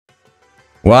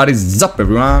What is up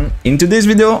everyone? In today's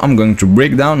video I'm going to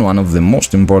break down one of the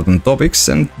most important topics,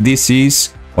 and this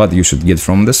is what you should get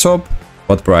from the shop,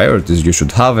 what priorities you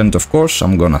should have, and of course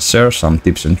I'm gonna share some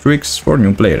tips and tricks for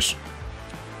new players.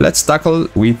 Let's tackle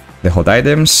with the hot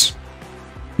items.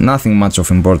 Nothing much of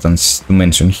importance to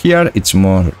mention here, it's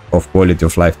more of quality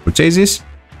of life purchases.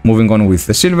 Moving on with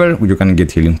the silver, you can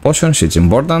get healing potions, it's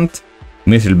important.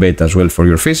 Mithril bait as well for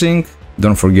your fishing.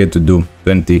 Don't forget to do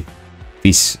 20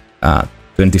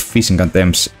 fishing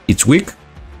attempts each week,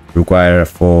 required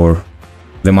for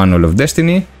the Manual of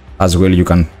Destiny. As well, you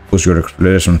can push your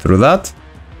exploration through that.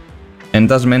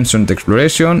 And as mentioned,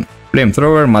 exploration,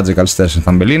 flamethrower, magical stairs and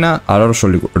thumbelina are also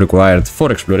required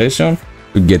for exploration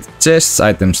to get chests,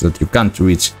 items that you can't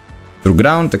reach through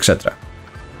ground, etc.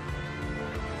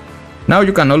 Now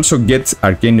you can also get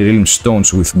Arcane Realm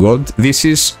stones with gold. This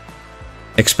is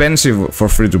expensive for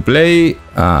free to play,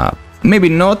 maybe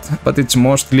not, but it's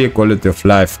mostly a quality of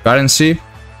life currency.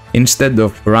 Instead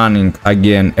of running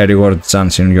again a reward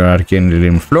chance in your Arcane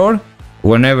Realm floor,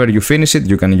 whenever you finish it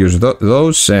you can use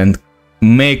those and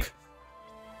make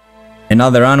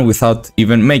another run without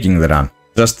even making the run.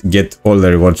 Just get all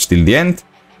the rewards till the end,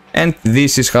 and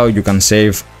this is how you can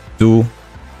save 2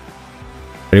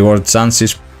 reward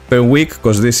chances per week,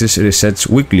 because this is resets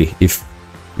weekly if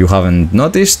you haven't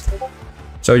noticed.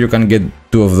 So you can get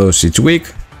 2 of those each week.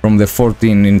 From the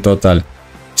 14 in total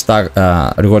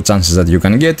reward chances that you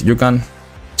can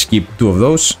skip 2 of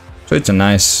those. So it's a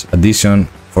nice addition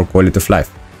for quality of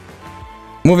life.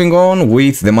 Moving on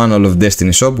with the Manual of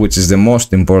Destiny shop, which is the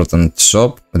most important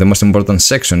shop, the most important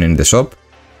section in the shop.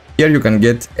 Here you can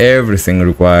get everything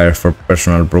required for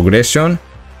personal progression,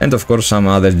 and of course some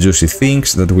other juicy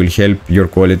things that will help your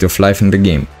quality of life in the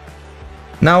game.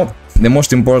 Now, the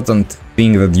most important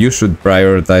thing that you should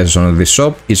prioritize on this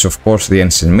shop is of course the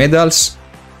ancient medals.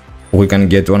 We can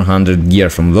get 100 gear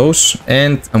from those,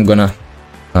 and I'm gonna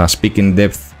speak in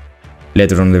depth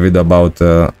later on in the video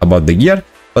about the gear,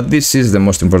 but this is the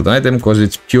most important item because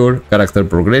it's pure character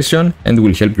progression and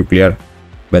will help you clear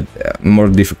more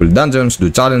difficult dungeons, do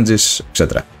challenges,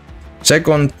 etc.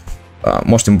 Second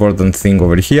most important thing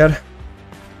over here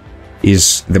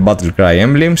is the battle cry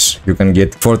emblems. You can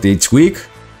get 40 each week.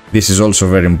 This is also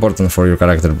very important for your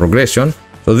character progression,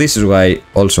 so this is why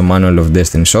also Manual of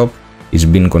Destiny shop is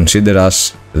being considered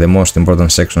as the most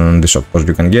important section on the shop, because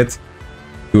you can get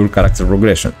pure character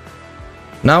progression.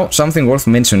 Now, something worth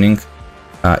mentioning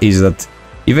is that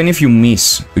even if you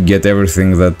miss to get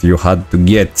everything that you had to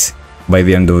get by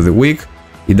the end of the week,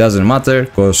 it doesn't matter,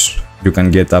 because you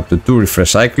can get up to 2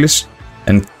 refresh cycles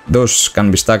and those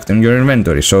can be stacked in your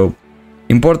inventory. So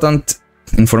important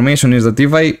information is that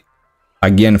if I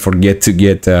again forget to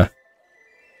get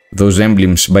those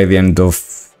emblems by the end of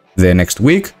the next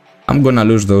week, I'm gonna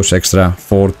lose those extra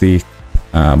 40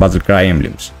 battle cry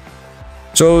emblems.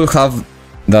 So have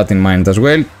that in mind as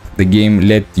well. The game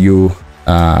let you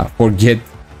forget,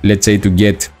 let's say, to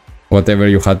get whatever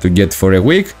you had to get for a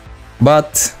week,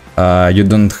 but you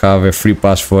don't have a free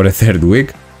pass for a 3rd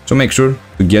week, so make sure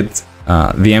to get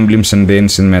the emblems and the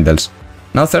ancient medals.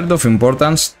 Now, third of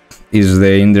importance is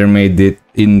the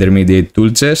intermediate tool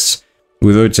chests.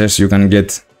 With those chests you can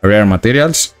get rare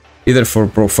materials, either for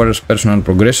personal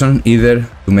progression, either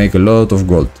to make a lot of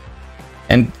gold.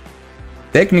 And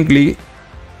technically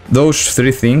those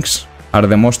 3 things are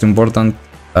the most important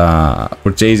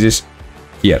purchases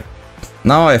here.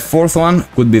 Now a 4th one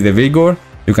could be the vigor.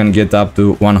 You can get up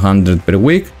to 100 per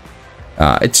week.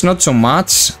 It's not so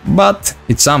much, but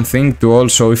it's something to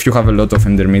also, if you have a lot of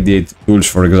intermediate tools,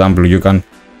 for example, you can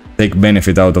take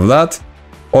benefit out of that.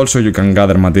 Also, you can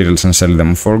gather materials and sell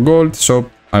them for gold, so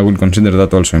I will consider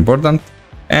that also important.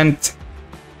 And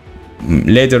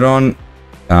later on,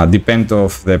 depend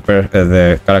of the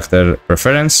character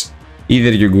preference,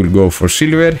 either you will go for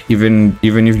silver, even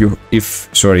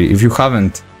if you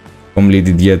haven't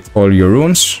completed yet all your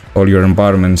runes, all your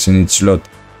empowerments in each slot.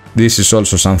 This is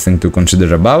also something to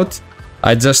consider about.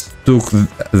 I just took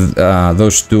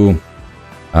those 2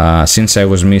 since I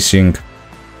was missing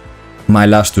my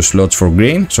last 2 slots for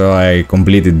green, so I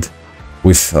completed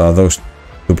with those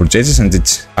 2 purchases, and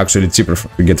it's actually cheaper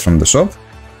to get from the shop,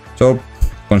 so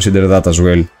consider that as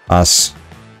well as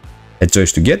a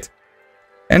choice to get.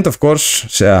 And of course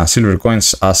silver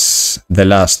coins as the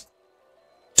last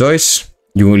choice.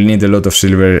 You will need a lot of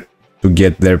silver to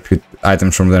get the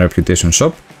items from the reputation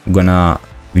shop. I'm gonna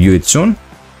view it soon.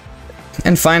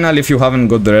 And finally, if you haven't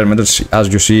got the rare medals, as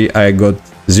you see, I got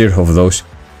 0 of those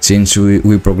since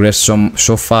we progressed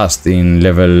so fast in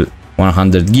level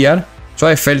 100 gear. So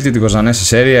I felt it was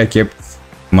unnecessary. I kept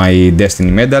my Destiny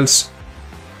medals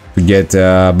to get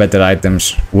better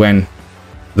items when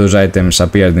those items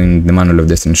appeared in the Manual of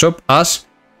Destiny shop, as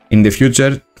in the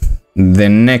future the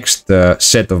next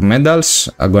set of medals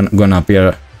are gonna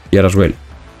appear here as well.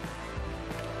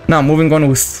 Now moving on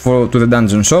to the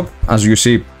dungeon shop, as you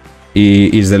see,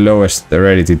 is the lowest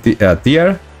rarity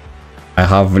tier. I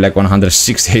have like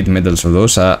 168 medals of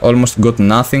those. I almost got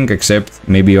nothing except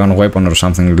maybe one weapon or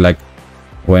something, like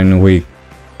when we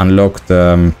unlocked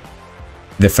the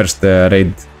first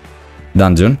raid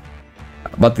dungeon.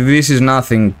 But this is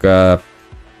nothing to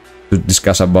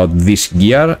discuss about this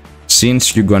gear,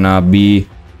 since you're gonna be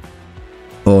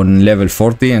on level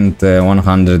 40 and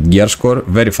 100 gear score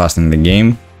very fast in the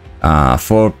game.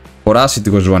 For us it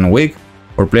was 1 week.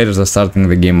 For players that are starting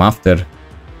the game after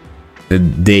the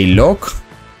day lock,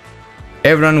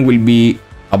 everyone will be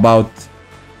about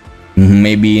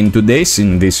maybe in 2 days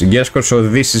in this gear score, so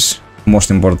this is most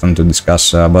important to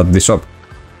discuss about the shop.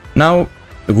 Now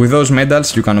with those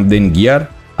medals you can obtain gear.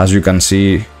 As you can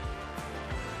see,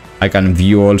 I can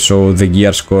view also the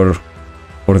gear score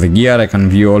for the gear. I can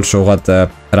view also what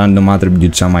random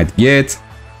attributes I might get.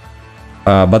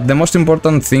 But the most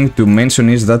important thing to mention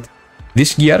is that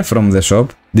this gear from the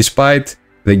shop, despite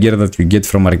the gear that you get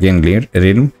from Arcane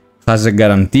Realm, has a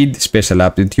guaranteed special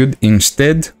aptitude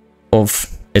instead of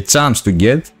a chance to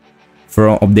get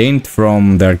obtained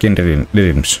from the Arcane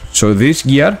Realms. So this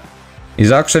gear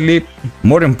is actually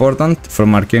more important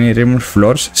from Arcane Realm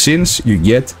floors, since you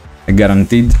get a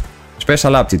guaranteed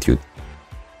special aptitude.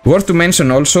 Worth to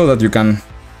mention also that you can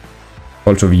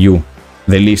also view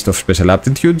the list of special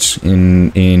aptitudes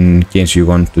in case you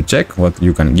want to check what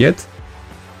you can get.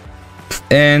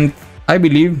 And I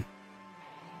believe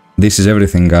this is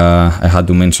everything I had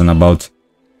to mention about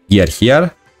gear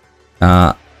here.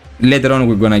 Later on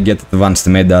we're gonna get advanced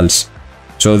medals,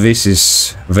 so this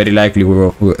is very likely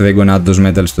they're gonna add those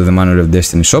medals to the Manual of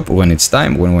Destiny shop when it's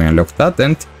time, when we unlock that,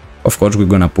 and of course we're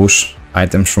gonna push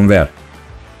items from there.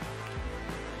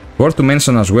 Worth to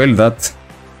mention as well that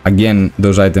again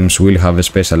those items will have a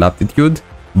special aptitude,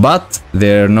 but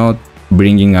they're not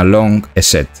bringing along a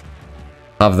set.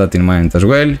 Have that in mind as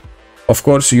well. Of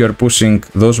course you are pushing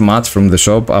those mats from the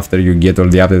shop after you get all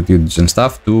the aptitudes and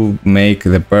stuff to make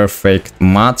the perfect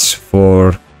match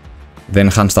for the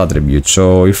enhanced attributes.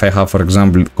 So if I have, for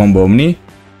example, combo Omni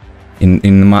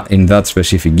in that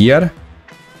specific gear,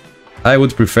 I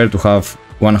would prefer to have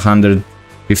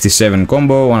 157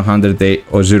 combo,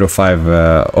 105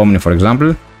 Omni, for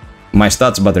example. My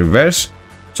stats but reverse,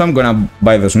 so I'm gonna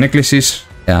buy those necklaces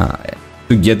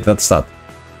to get that stat.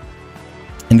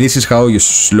 And this is how you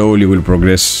slowly will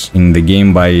progress in the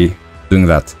game by doing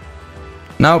that.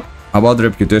 Now about the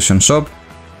reputation shop,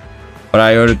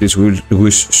 priorities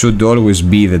should always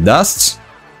be the dusts.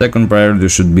 Second priority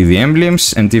should be the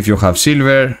emblems, and if you have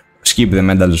silver, skip the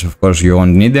medals, of course you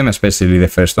won't need them, especially the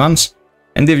first ones.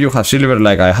 And if you have silver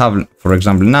like I have, for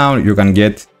example now, you can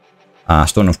get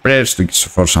Stone of Prayers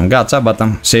for some gacha, but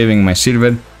I'm saving my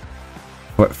silver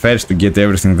first to get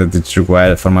everything that is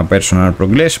required for my personal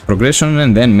progression,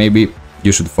 and then maybe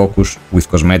you should focus with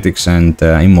cosmetics and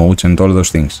emotes and all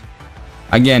those things.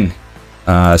 Again,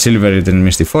 silver in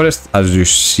Misty Forest, as you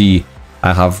see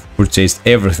I have purchased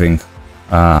everything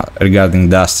regarding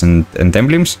dusts and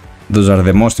emblems. Those are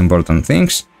the most important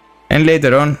things, and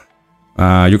later on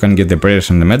you can get the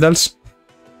prayers and the medals.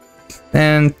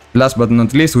 And last but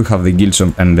not least we have the guild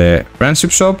shop and the friendship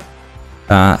shop.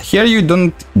 Here you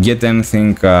don't get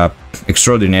anything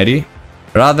extraordinary,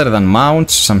 rather than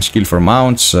mounts, some skill for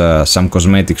mounts, some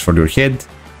cosmetics for your head.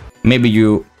 Maybe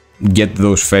you get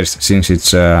those first since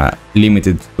it's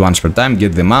limited to once per time.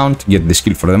 Get the mount, get the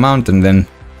skill for the mount, and then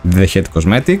the head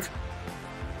cosmetic.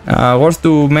 Worth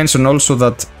to mention also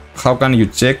that how can you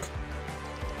check?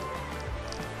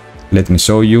 Let me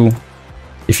show you.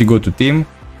 If you go to team,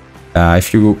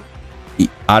 if you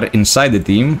are inside the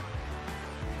team,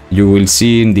 you will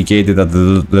see indicated at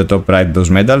the top right those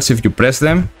medals. If you press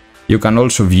them, you can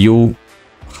also view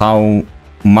how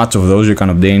much of those you can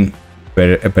obtain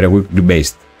per weekly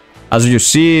based. As you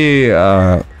see,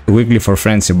 weekly for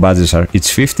friendship badges it's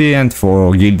 50, and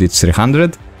for guild it's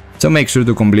 300. So make sure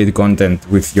to complete content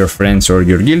with your friends or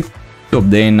your guild to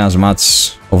obtain as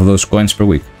much of those coins per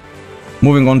week.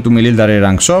 Moving on to military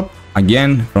rank shop,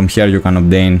 again from here you can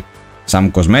obtain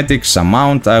some cosmetics, some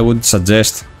mount. I would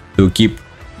suggest to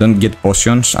don't get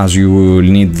potions, as you will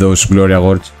need those glory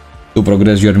awards to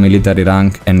progress your military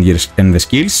rank and the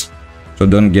skills. So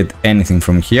don't get anything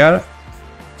from here.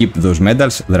 Keep those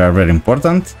medals, they are very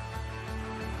important.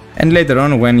 And later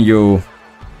on, when you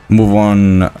move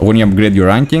on, when you upgrade your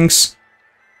rankings,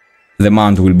 the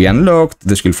mount will be unlocked,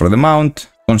 the skill for the mount.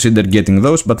 Consider getting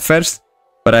those, but first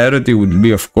priority would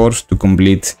be of course to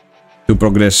to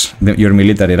progress your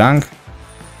military rank.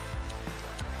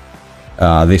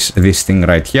 This thing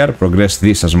right here, progress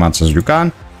this as much as you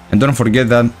can. And don't forget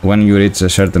that when you reach a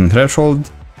certain threshold,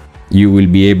 you will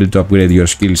be able to upgrade your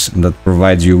skills that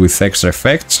provides you with extra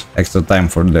effects, extra time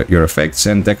for your effects,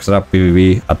 and extra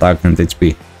PvP attack and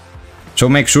HP. So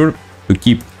make sure to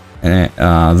keep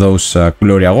those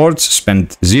glory awards,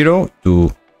 spend 0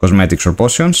 to cosmetics or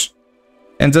potions,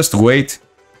 and just wait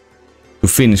to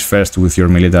finish first with your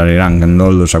military rank and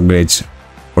all those upgrades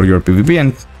for your PvP,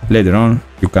 and later on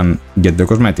you can get the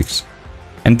cosmetics.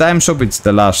 And time shop, it's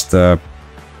the last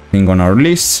thing on our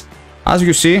list. As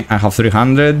you see, I have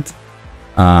 300.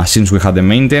 Since we had a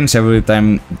maintenance, every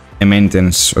time a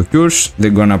maintenance occurs,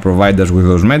 they're gonna provide us with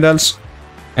those medals,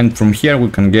 and from here we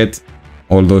can get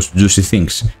all those juicy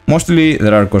things. Mostly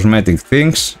there are cosmetic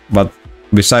things, but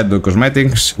beside the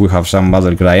cosmetics we have some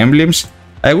battle cry emblems.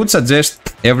 I would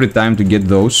suggest every time to get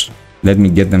those. Let me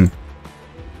get them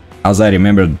as I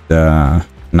remembered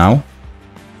now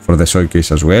for the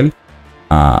showcase as well.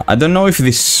 I don't know if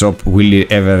this shop will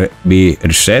ever be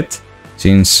reset,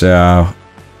 since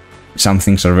some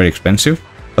things are very expensive,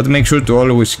 but make sure to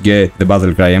always get the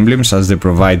battle cry emblems, as they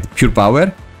provide pure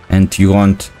power, and you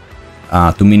want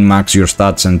to min-max your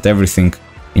stats and everything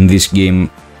in this game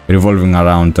revolving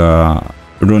around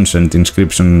runes and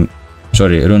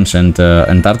runes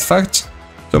and artifacts.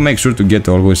 So make sure to get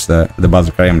always the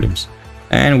battle cry emblems.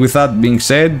 And with that being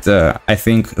said, I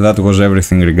think that was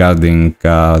everything regarding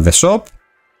the shop.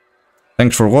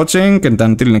 Thanks for watching, and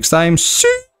until next time, see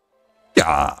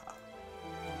ya!